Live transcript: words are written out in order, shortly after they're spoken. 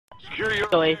Secure your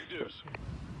Go Ace. objectives.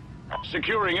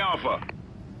 Securing Alpha.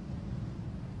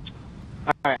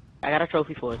 Alright, I got a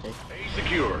trophy for us, Ace. A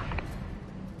secure.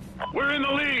 We're in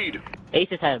the lead. Ace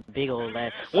just had a big old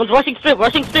laugh. One's rushing strip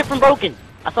from Broken.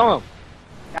 I saw him.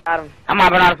 Got him. I'm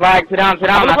hopping on the flag. Sit down.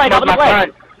 On the flag, on the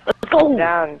flag. Let's go.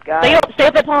 Down, got Stay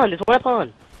up that pond. There's one at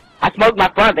pond. I smoked my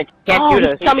front. They can't shoot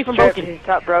us. He shot me from Broken. He's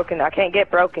top Broken. I can't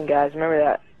get Broken, guys. Remember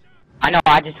that. I know.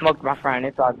 I just smoked my front.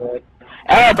 It's all good.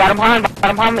 Hey, bottom pond.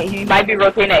 He might be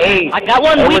rotating to A. I got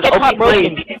one weak at top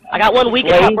Broken. I got one weak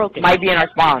at top Broken. Might be in our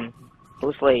spawn.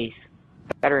 Who's Slays?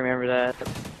 Gotta remember that.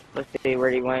 Let's see where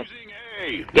he went.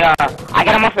 Yeah, I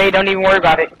got him off A. Don't even worry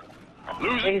about it.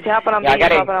 He's hopping on B. Yeah, I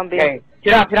got He's it. hopping on B. Okay.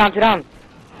 Sit down.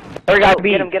 There we go.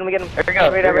 B. Get him. There we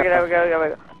go. There we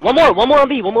go. One more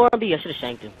on B. I should have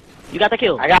shanked him. You got the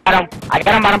kill. I got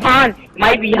him bottom pond. He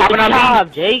might be hopping on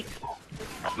job, Jake.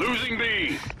 Losing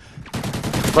B.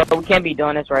 But we can't be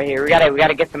doing this right here. We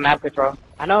gotta get some map control.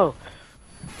 I know.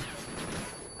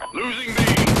 Losing B.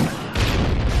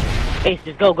 Ace,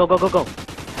 just go.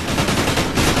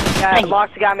 Yeah,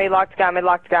 Locked got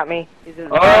me. He's in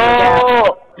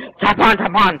Oh! Top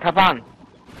on.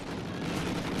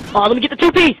 Oh, let me get the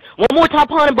 2-piece. One more top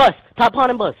pawn and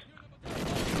bust.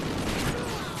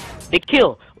 Big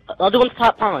kill. Other one's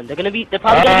top pawn. They're probably gonna be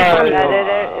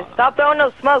Yeah, stop throwing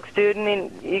those smokes, dude. I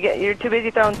mean, you're too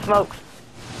busy throwing smokes.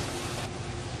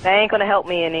 That ain't gonna help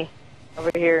me any over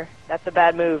here. That's a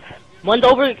bad move. One's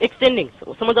overextending.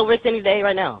 Someone's overextending the A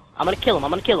right now. I'm gonna kill him.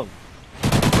 Losing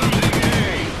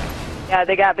Yeah,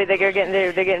 they got B. They're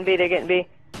getting B.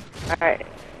 All right. A.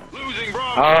 Losing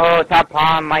Bravo. Oh, top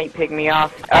pawn might pick me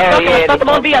off. I stuck him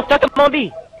on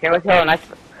B. Okay, let's go. Nice.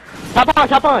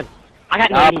 Top on. I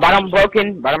got no. Bottom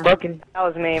broken. That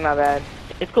was me. My bad.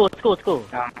 It's cool. It's cool.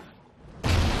 Yeah.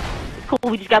 It's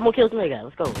cool. We just got more kills than they got.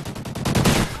 Let's go.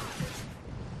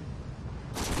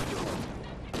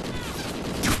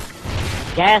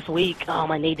 Gas weak. Oh,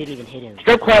 my nade didn't even hit him.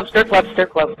 Strip club.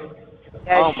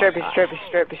 Yeah,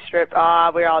 strip.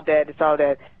 Ah, we're all dead. It's all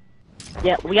dead.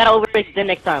 Yeah, we gotta overextend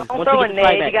next time. Don't Once throw we a get the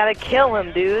flag nade. You back. gotta kill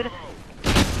him, dude.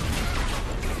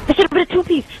 That should have been a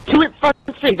 2-piece. 2 in front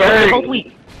straight. They're both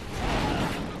weak.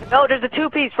 No, there's a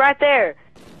 2-piece right there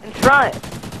in front.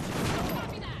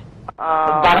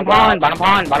 Bottom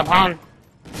pawn.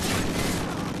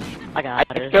 I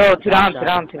got it. Go, two down.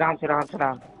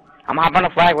 I'm hopping on the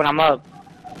flag when I'm up.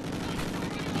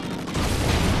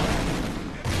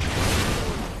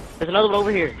 There's another one over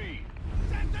here.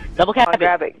 Double cap it.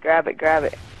 Grab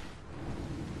it.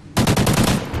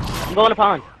 I'm going to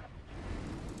pawn.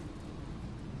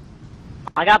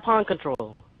 I got pawn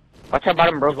control. Watch out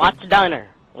bottom, bro. Watch the diner.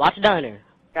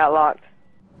 Got locked.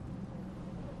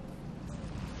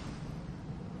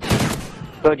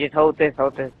 So just hold this.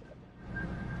 Who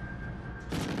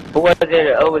was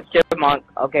it? Oh, it was Chipmunk.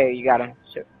 Okay, you got him.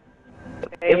 Sure.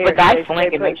 If the guy's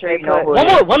flanking, make sure you know who it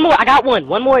is. One more. I got one.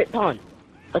 One more at pawn.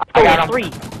 Let's go. I got him. 3.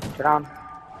 Sit down.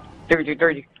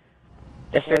 30.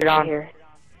 Just sit down. Here.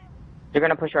 They're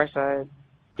gonna push our side.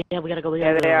 Yeah, we gotta go.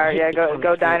 Yeah, they are. Yeah,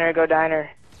 go diner.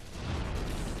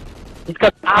 He's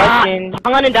got pawn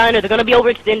and diner. They're gonna be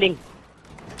overextending.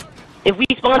 If we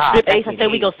spawn strip Ace, I say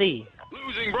we go C.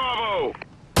 Losing Bravo.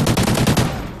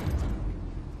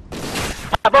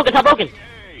 Top broken.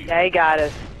 Yeah, he got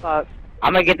us. Fuck.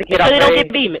 I'm gonna get the kid Make off sure they don't A.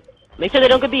 get B. Make sure they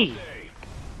don't get B.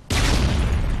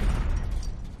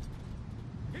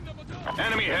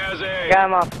 Enemy has A. Got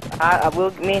him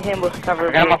off. Me and him will cover.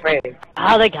 I got him off A.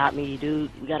 Oh, they got me, dude.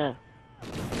 We gotta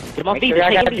get them off Make B. sure They're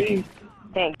I got taking B. B.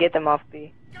 Can't get them off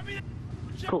B.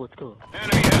 Cool, it's cool.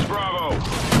 Enemy has Bravo.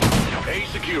 A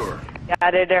secure.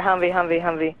 Yeah, they're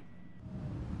Humvee.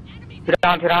 Sit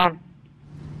down.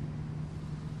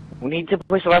 We need to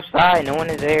push left side. No one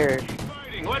is there.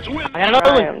 Fighting. Let's win. I got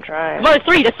another one. I'm trying. Come on, that's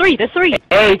three.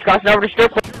 Hey, he's crossing over to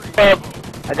strip club.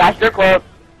 I got strip club.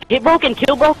 Get broken,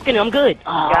 kill broken. I'm good.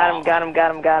 Oh. Got him.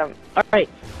 All right.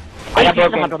 I got Ace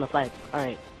broken. hopped on the flag. All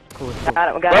right. Cool.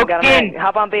 Got him. Broken.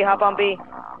 Hop on B.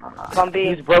 He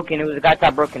was broken. It was a guy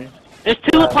top broken. There's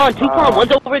two pawn.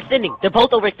 One's overextending. They're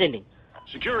both overextending.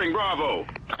 Securing Bravo.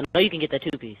 I know you can get that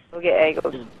 2-piece. Go get A.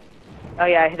 Oh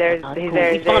yeah, he's there. He's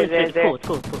there. It's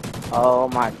cool. Oh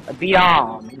my. B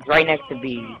on. He's right next to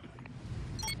B.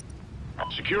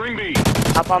 Securing B.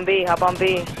 Hop on B.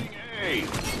 A.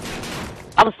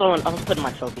 I was putting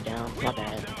my trophy down. My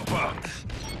bad.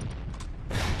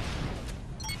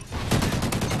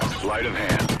 Sleight of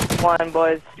hand. One,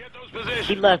 boys. Get those positions.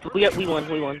 He left. We won.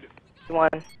 One.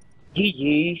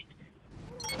 GG.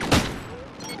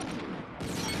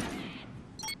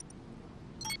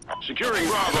 Securing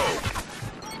Bravo.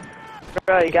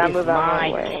 Bro, you gotta move out of My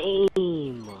my way.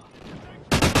 game.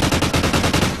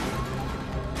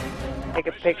 Take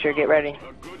a picture. Get ready.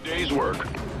 A good day's work.